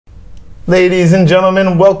Ladies and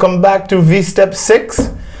gentlemen, welcome back to VSTEP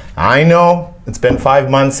 6. I know it's been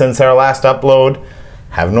 5 months since our last upload.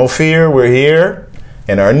 Have no fear, we're here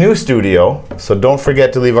in our new studio, so don't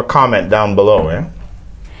forget to leave a comment down below.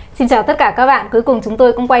 Xin chào tất cả các bạn, cuối cùng chúng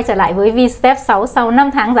tôi cũng quay trở lại với VSTEP 6 sau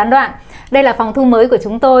 5 tháng gián đoạn. Đây là phòng thu mới của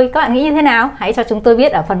chúng tôi, các bạn nghĩ như thế nào? Hãy cho chúng tôi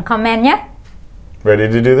biết ở phần comment nhé. Ready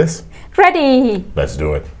to do this? Ready! Let's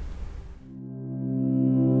do it.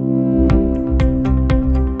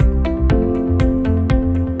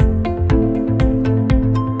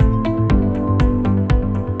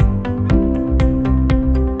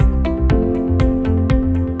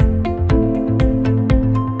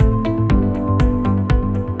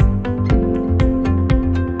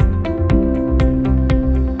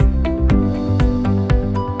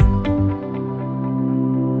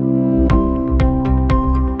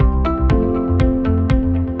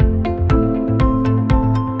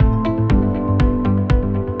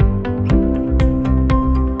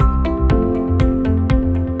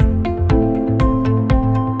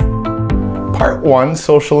 Part 1,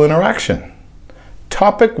 Social Interaction.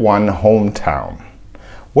 Topic 1, Hometown.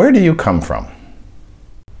 Where do you come from?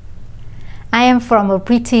 I am from a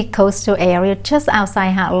pretty coastal area just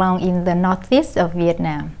outside Hạ Long in the northeast of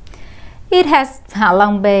Vietnam. It has Hạ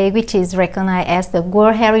Long Bay, which is recognized as the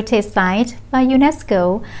World Heritage Site by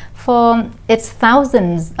UNESCO for its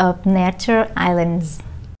thousands of nature islands.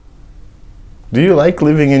 Do you like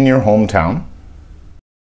living in your hometown?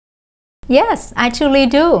 Yes, I truly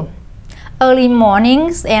do. Early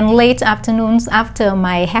mornings and late afternoons after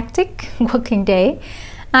my hectic working day,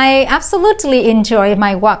 I absolutely enjoy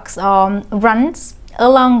my walks or runs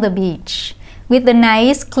along the beach with the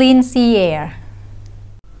nice clean sea air.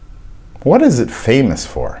 What is it famous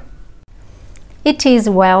for? It is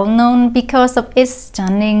well known because of its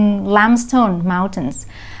stunning limestone mountains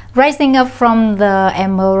rising up from the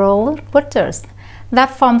emerald waters that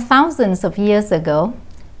formed thousands of years ago.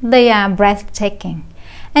 They are breathtaking.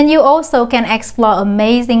 And you also can explore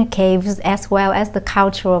amazing caves as well as the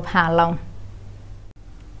culture of Hạ Long.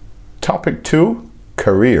 Topic 2,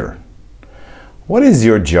 Career. What is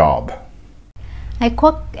your job? I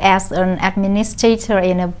work as an administrator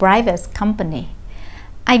in a private company.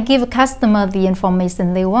 I give a customer the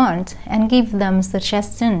information they want and give them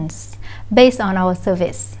suggestions based on our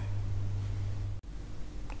service.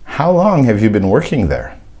 How long have you been working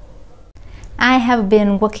there? I have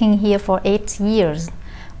been working here for 8 years.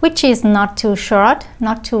 Which is not too short,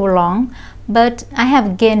 not too long, but I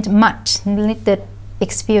have gained much needed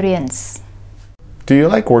experience. Do you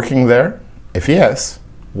like working there? If yes,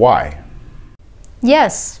 why?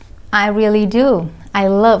 Yes, I really do. I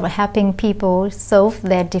love helping people solve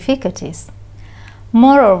their difficulties.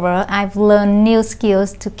 Moreover, I've learned new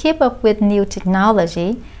skills to keep up with new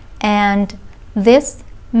technology, and this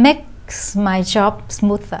makes my job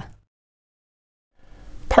smoother.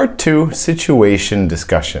 Part 2, Situation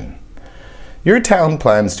Discussion. Your town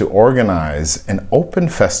plans to organize an open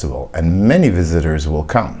festival and many visitors will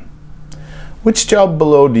come. Which job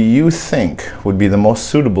below do you think would be the most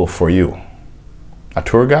suitable for you? A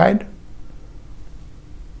tour guide?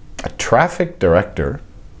 A traffic director?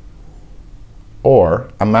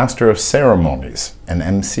 Or a master of ceremonies, an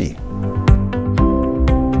MC?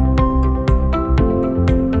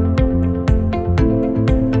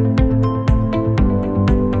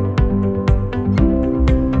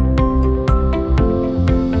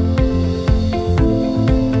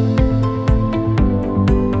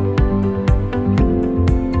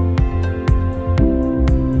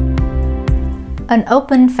 An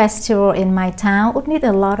open festival in my town would need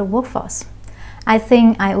a lot of workforce. I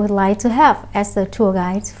think I would like to have as a tour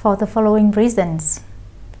guide for the following reasons.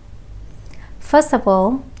 First of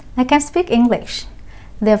all, I can speak English.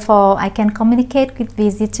 Therefore, I can communicate with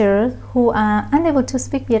visitors who are unable to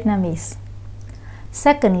speak Vietnamese.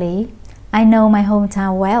 Secondly, I know my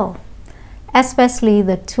hometown well, especially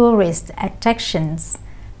the tourist attractions,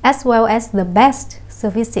 as well as the best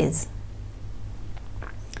services.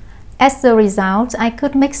 As a result, I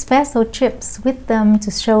could make special trips with them to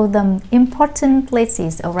show them important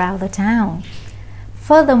places around the town.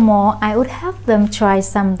 Furthermore, I would have them try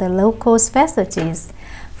some of the local specialties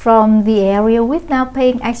from the area without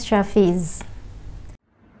paying extra fees.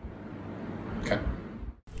 Okay.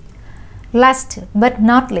 Last but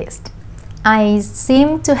not least, I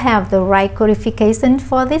seem to have the right qualification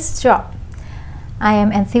for this job. I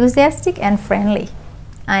am enthusiastic and friendly.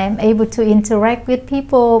 I am able to interact with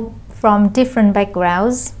people from different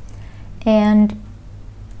backgrounds, and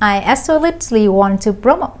I absolutely want to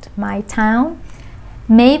promote my town.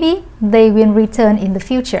 Maybe they will return in the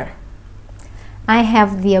future. I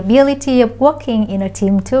have the ability of working in a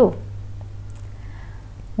team too.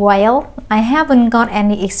 Well, I haven't got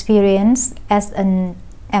any experience as an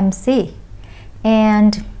MC,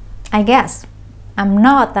 and I guess I'm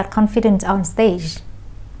not that confident on stage.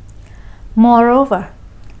 Moreover,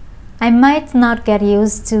 I might not get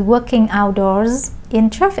used to working outdoors in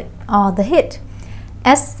traffic or the heat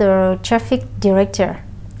as the traffic director.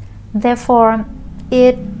 Therefore,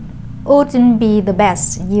 it wouldn't be the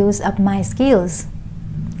best use of my skills.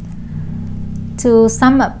 To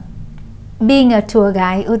sum up, being a tour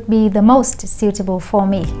guide would be the most suitable for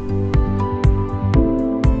me.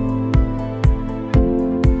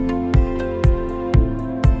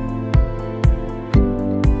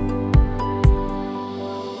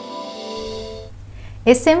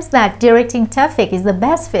 It seems that directing traffic is the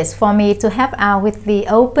best fit for me to help out with the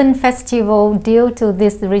Open Festival due to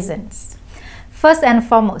these reasons. First and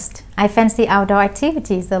foremost, I fancy outdoor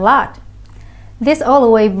activities a lot. This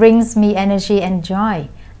always brings me energy and joy.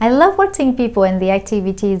 I love watching people and the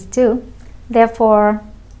activities too. Therefore,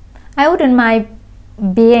 I wouldn't mind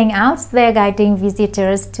being out there guiding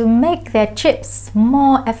visitors to make their trips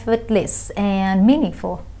more effortless and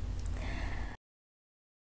meaningful.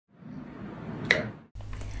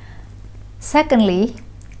 Secondly,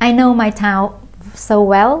 I know my town so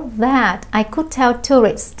well that I could tell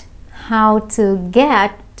tourists how to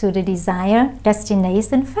get to the desired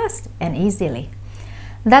destination fast and easily.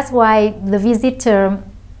 That's why the visitor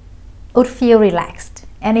would feel relaxed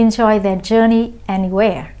and enjoy their journey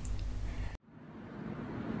anywhere.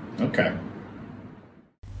 Okay.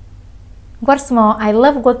 What's more, I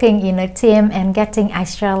love working in a team and getting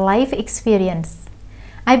extra life experience.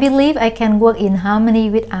 I believe I can work in harmony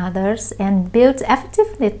with others and build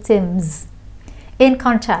effective teams. In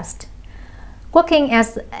contrast, working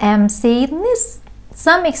as MC needs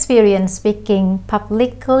some experience speaking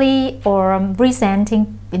publicly or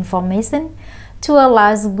presenting information to a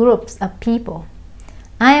large groups of people.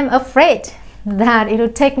 I am afraid that it will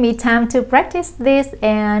take me time to practice this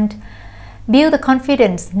and build the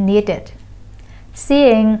confidence needed,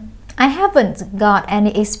 seeing I haven't got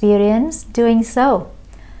any experience doing so.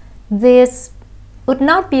 This would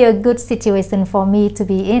not be a good situation for me to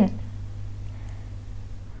be in.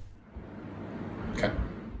 Okay.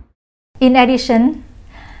 In addition,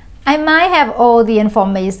 I might have all the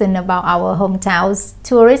information about our hometown's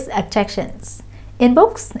tourist attractions in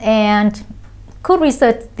books and could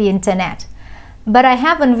research the internet, but I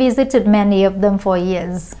haven't visited many of them for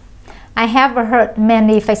years. I have heard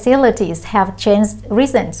many facilities have changed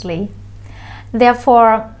recently.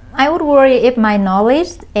 Therefore, I would worry if my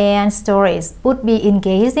knowledge and stories would be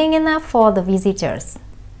engaging enough for the visitors.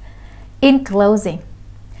 In closing,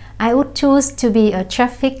 I would choose to be a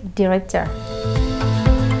traffic director.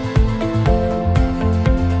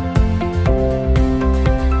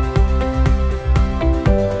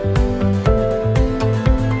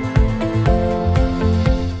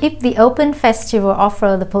 If the Open Festival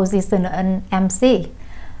offered the position of an MC,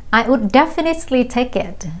 I would definitely take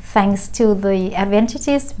it, thanks to the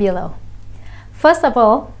advantages below. First of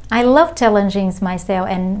all, I love challenging myself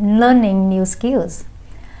and learning new skills.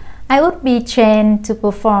 I would be trained to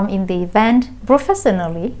perform in the event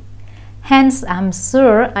professionally, hence I'm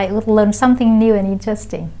sure I would learn something new and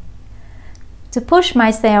interesting, to push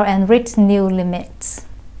myself and reach new limits.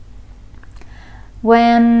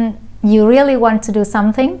 When you really want to do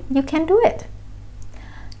something, you can do it.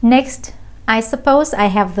 Next, I suppose I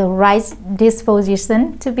have the right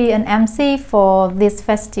disposition to be an MC for this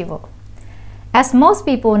festival. As most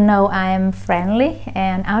people know, I am friendly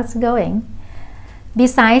and outgoing.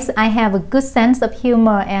 Besides, I have a good sense of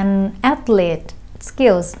humor and athlete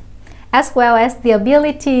skills, as well as the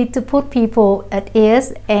ability to put people at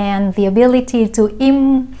ease and the ability to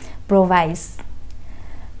improvise.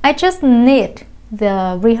 I just need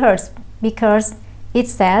the rehearse because it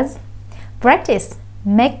says practice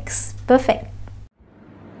makes perfect.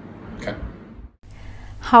 Okay.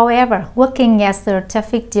 However, working as a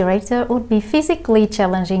traffic director would be physically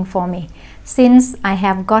challenging for me since I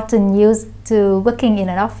have gotten used to working in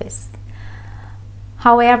an office.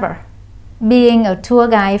 However, being a tour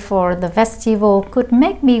guide for the festival could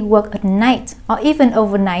make me work at night or even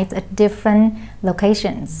overnight at different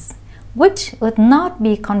locations, which would not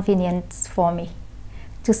be convenient for me.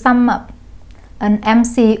 To sum up, an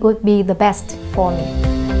MC would be the best for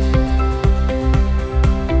me.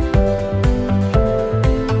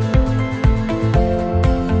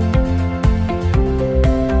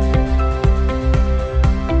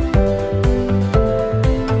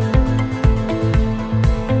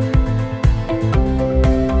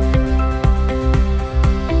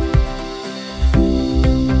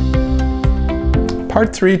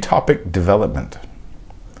 Part 3, topic development.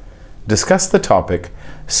 discussed the topic,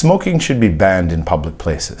 smoking should be banned in public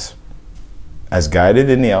places, as guided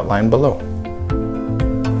in the outline below.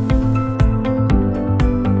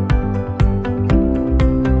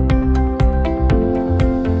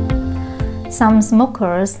 Some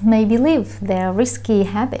smokers may believe their risky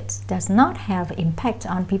habit does not have impact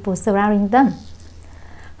on people surrounding them.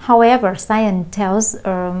 However, science tells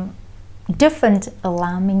a different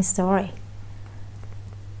alarming story.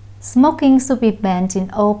 Smoking should be banned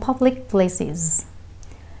in all public places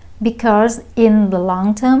because in the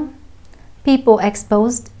long term, people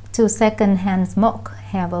exposed to second-hand smoke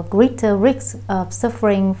have a greater risk of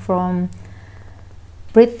suffering from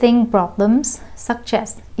breathing problems such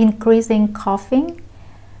as increasing coughing,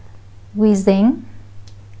 wheezing,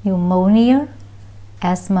 pneumonia,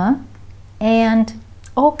 asthma, and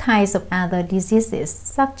all kinds of other diseases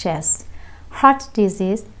such as heart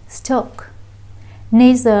disease, stroke,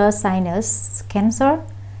 nasal sinus cancer,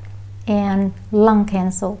 and lung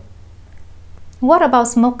cancer. What about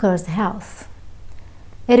smokers' health?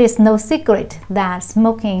 It is no secret that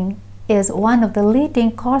smoking is one of the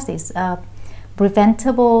leading causes of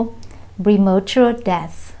preventable premature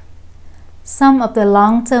death. Some of the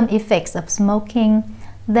long-term effects of smoking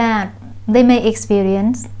that they may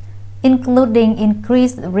experience, including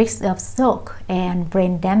increased risk of stroke and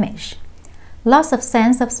brain damage, loss of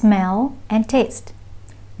sense of smell and taste,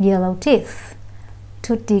 yellow teeth,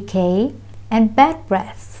 tooth decay, and bad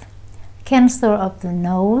breath, cancer of the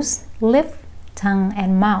nose, lip, tongue,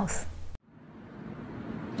 and mouth.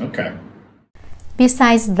 Okay.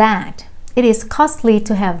 Besides that, it is costly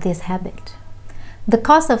to have this habit. The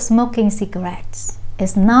cost of smoking cigarettes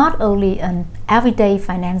is not only an everyday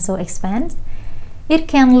financial expense, it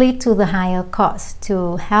can lead to the higher cost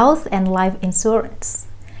to health and life insurance,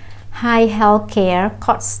 high health care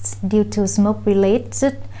costs due to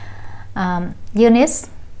smoke-related illness,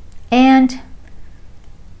 and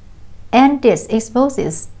this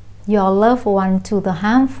exposes your loved one to the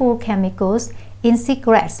harmful chemicals in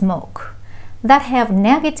cigarette smoke that have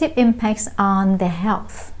negative impacts on their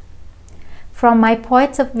health. From my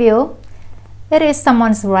point of view, it is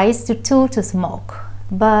someone's right to choose to smoke,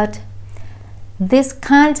 but this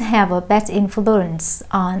can't have a bad influence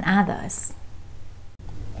on others.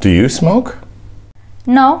 Do you smoke?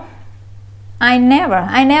 No, I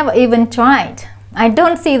never even tried. I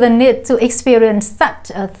don't see the need to experience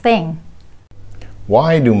such a thing.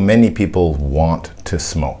 Why do many people want to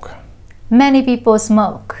smoke? Many people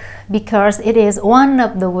smoke because it is one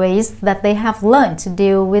of the ways that they have learned to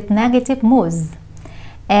deal with negative moods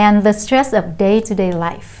and the stress of day-to-day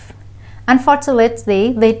life.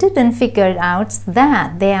 Unfortunately, they didn't figure out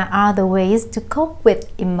that there are other ways to cope with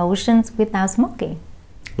emotions without smoking.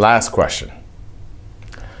 Last question.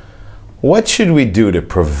 What should we do to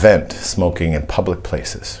prevent smoking in public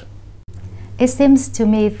places? It seems to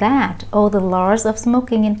me that all the laws of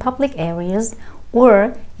smoking in public areas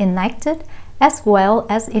were enacted, as well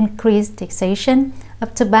as increased taxation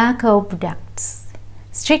of tobacco products,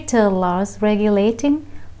 stricter laws regulating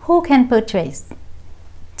who can purchase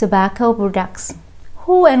tobacco products,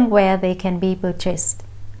 who and where they can be purchased,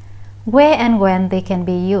 where and when they can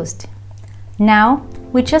be used. Now,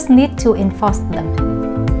 we just need to enforce them.